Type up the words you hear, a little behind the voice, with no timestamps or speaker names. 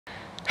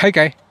Hey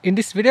guys, in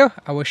this video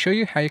I will show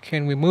you how you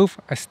can remove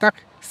a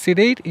stuck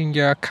CD in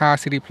your car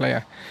CD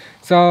player.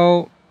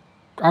 So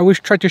I will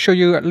try to show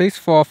you at least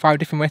 4 or 5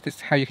 different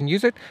methods how you can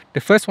use it. The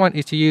first one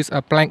is to use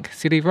a blank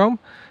CD-ROM.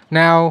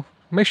 Now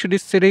make sure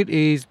this CD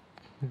is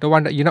the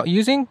one that you're not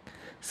using,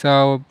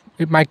 so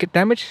it might get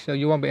damaged, so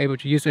you won't be able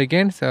to use it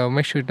again. So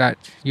make sure that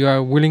you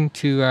are willing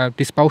to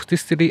dispose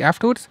this CD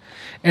afterwards.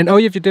 And all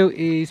you have to do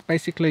is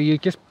basically you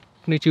just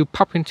need to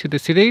pop into the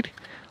CD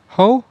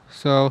hole.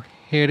 So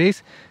here it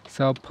is.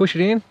 So push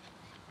it in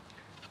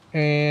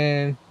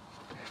and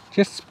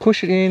just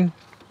push it in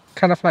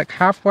kind of like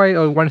halfway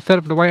or 1/3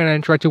 of the way, and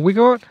then try to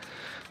wiggle it.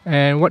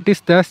 And what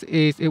this does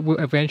is it will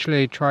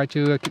eventually try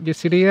to get your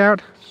CD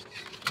out.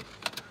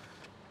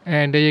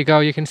 And there you go,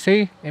 you can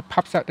see it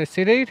pops out the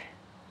CD.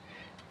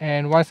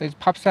 And once it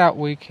pops out,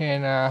 we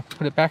can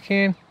put it back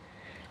in,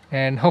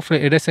 and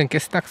hopefully it doesn't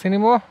get stuck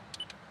anymore.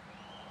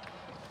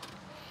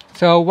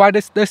 So why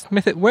this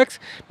method works?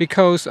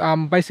 Because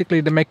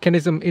basically the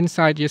mechanism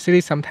inside your CD,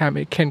 sometimes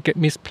it can get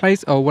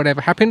misplaced or whatever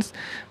happens.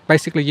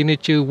 Basically you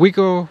need to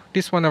wiggle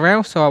this one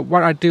around. So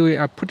what I do is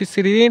I put the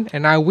CD in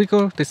and I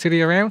wiggle the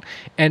CD around,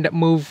 and that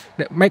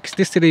makes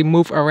this CD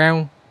move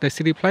around the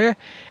CD player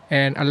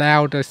and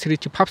allow the CD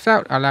to pop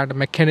out, allow the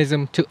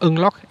mechanism to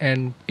unlock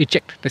and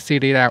eject the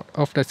CD out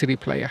of the CD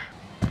player.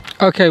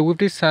 Okay, with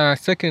this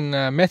second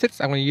method,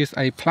 I'm going to use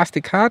a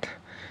plastic card.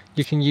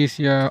 You can use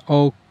your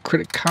old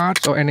credit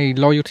cards or any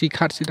loyalty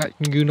cards that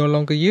you no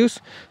longer use.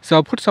 So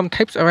I'll put some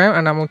tapes around,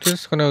 and I'm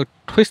just going to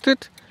twist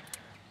it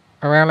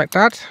around like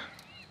that.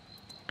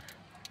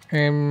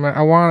 And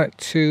I want it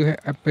to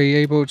be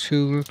able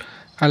to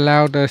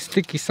allow the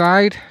sticky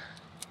side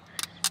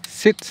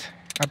sit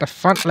at the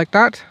front like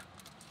that.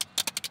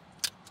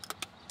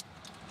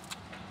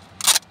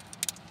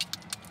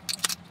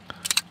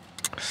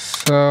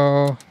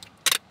 So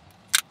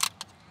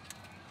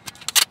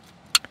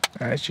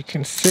as you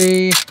can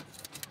see,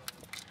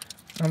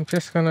 I'm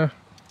just gonna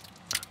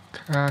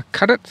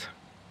cut it.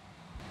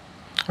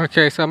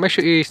 Okay, so make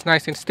sure it's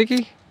nice and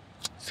sticky.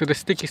 So the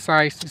sticky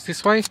side is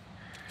this way.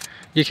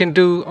 You can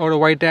do all the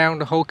way down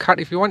the whole cut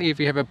if you want. If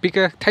you have a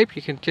bigger tape,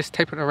 you can just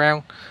tape it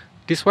around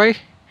this way.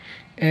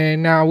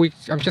 And now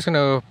I'm just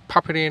gonna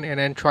pop it in and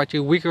then try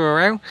to wiggle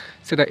around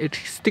so that it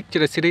sticks to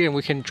the CD and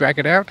we can drag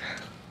it out.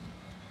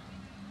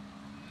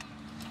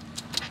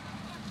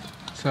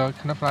 So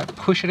kind of like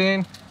push it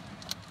in.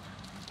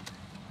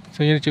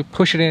 So you need to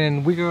push it in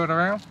and wiggle it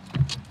around.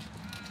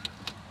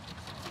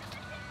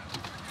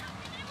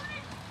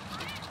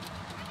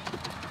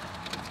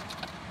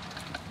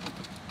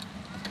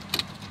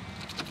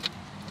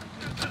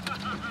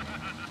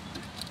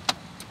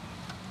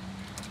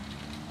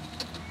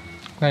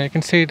 Now you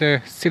can see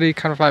the CD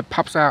kind of like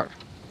pops out,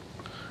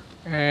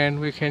 and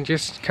we can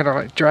just kind of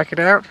like drag it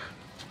out.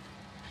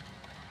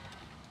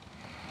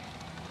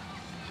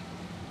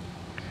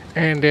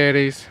 And there it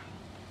is.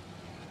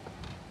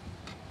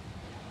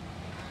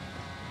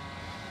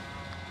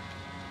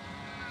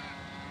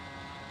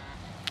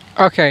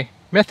 Okay,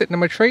 method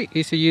number 3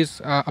 is to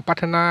use a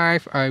butter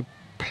knife, a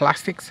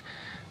plastics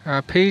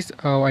piece,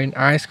 or an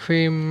ice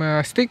cream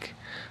stick,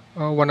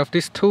 or one of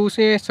these tools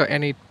here. So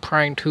any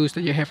prying tools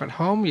that you have at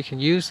home you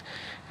can use.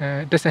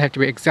 It doesn't have to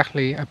be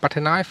exactly a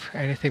butter knife.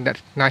 Anything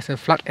that's nice and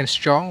flat and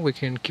strong, we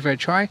can give it a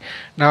try.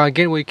 Now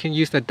again, we can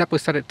use the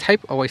double-sided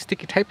tape or a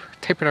sticky tape,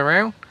 tape it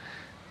around.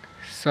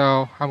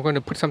 So I'm going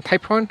to put some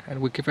tape on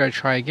and we'll give it a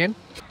try again.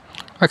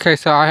 Okay,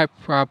 so I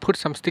have put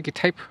some sticky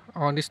tape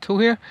on this tool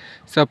here.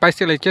 So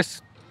basically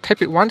just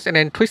tape it once and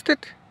then twist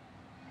it.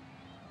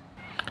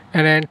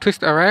 And then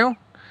twist around.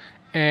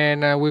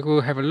 And we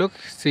will have a look,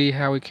 see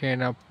how we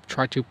can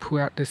try to pull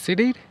out the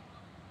CD.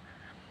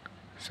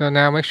 So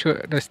now make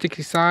sure the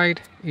sticky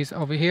side is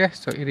over here.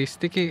 So it is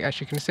sticky,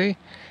 as you can see.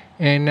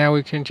 And now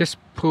we can just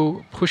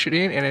push it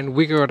in and then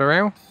wiggle it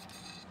around.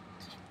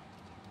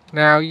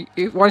 Now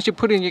once you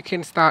put in, you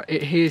can start,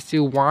 it hears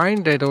to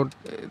whine,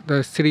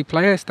 the CD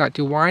player start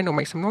to whine or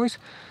make some noise.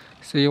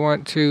 So you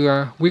want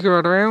to wiggle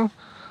it around,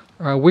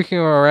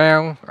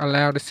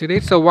 allow the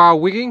CD. So while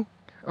wiggling,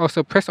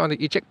 also press on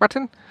the eject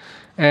button,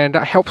 and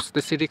that helps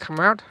the CD come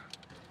out.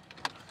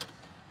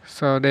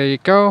 So there you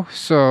go.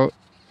 So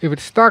if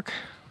it's stuck,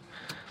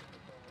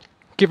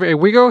 give it a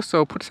wiggle.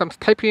 So put some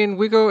tape in,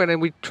 wiggle, and then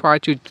we try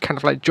to kind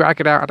of like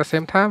drag it out at the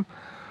same time.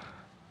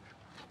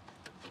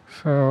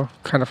 So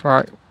kind of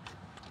like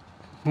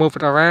move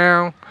it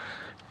around,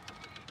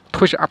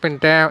 push it up and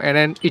down, and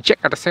then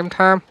eject at the same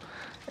time,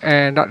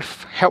 and that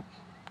help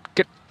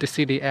get the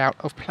CD out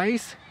of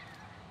place.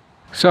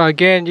 So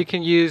again, you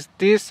can use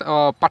this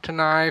or butter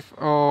knife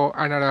or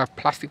another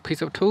plastic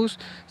piece of tools.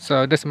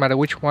 So it doesn't matter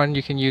which one,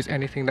 you can use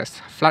anything that's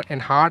flat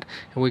and hard,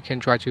 and we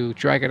can try to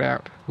drag it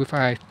out with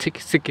a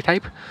sticky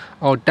tape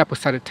or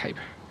double-sided tape.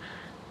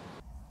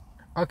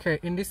 Okay,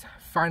 in this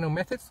final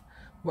method,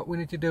 what we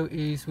need to do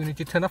is we need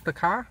to turn off the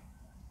car.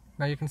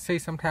 Now you can see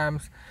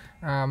sometimes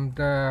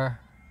the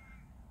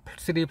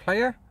CD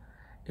player,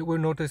 it will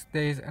notice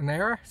there's an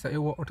error, so it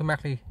will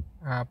automatically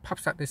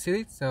pops out the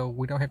CD, so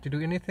we don't have to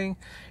do anything.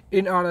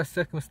 In other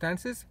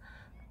circumstances,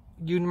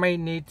 you may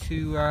need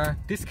to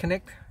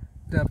disconnect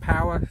the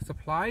power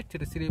supply to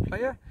the CD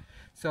player.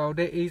 So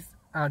there is,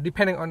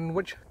 depending on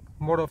which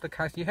model of the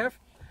cars you have,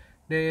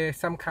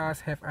 some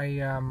cars have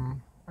a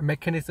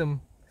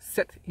mechanism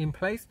set in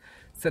place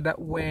so that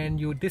when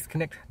you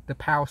disconnect the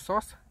power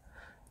source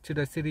to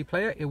the CD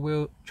player, it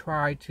will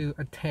try to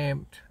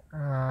attempt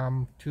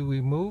to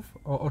remove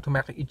or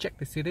automatically eject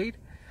the CD.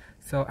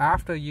 So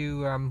after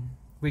you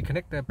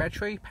reconnect the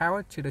battery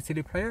power to the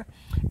CD player,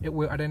 it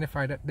will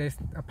identify that there's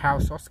a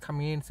power source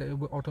coming in, so it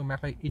will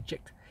automatically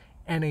eject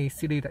any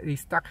CD that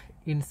is stuck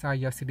inside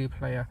your CD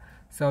player.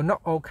 So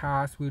not all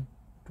cars will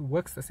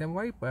work the same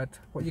way, but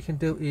what you can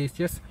do is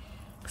just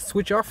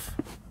switch off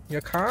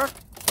your car,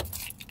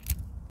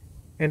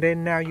 and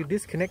then now you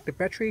disconnect the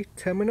battery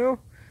terminal.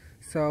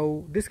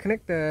 So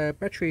disconnect the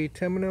battery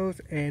terminals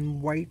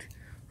and wait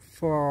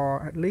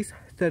for at least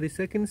 30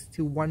 seconds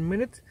to 1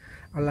 minute,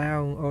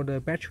 allowing all the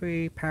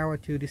battery power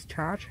to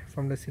discharge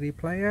from the CD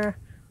player.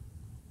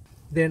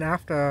 Then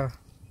after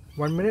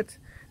 1 minute,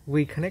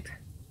 reconnect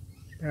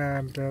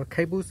the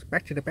cables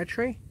back to the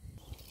battery.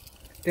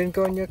 Then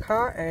go in your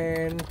car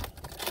and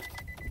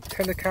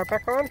turn the car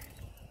back on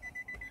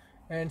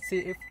and see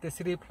if the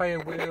CD player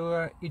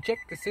will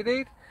eject the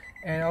CD,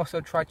 and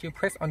also try to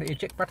press on the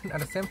eject button at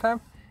the same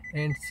time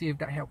and see if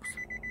that helps.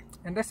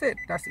 And that's it.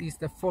 That is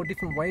the 4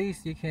 different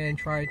ways you can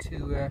try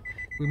to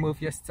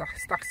remove your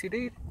stuck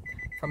CD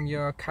from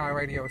your car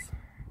radios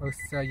or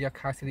your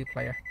car CD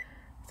player.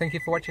 Thank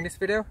you for watching this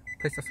video.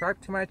 Please subscribe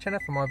to my channel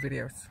for more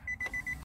videos.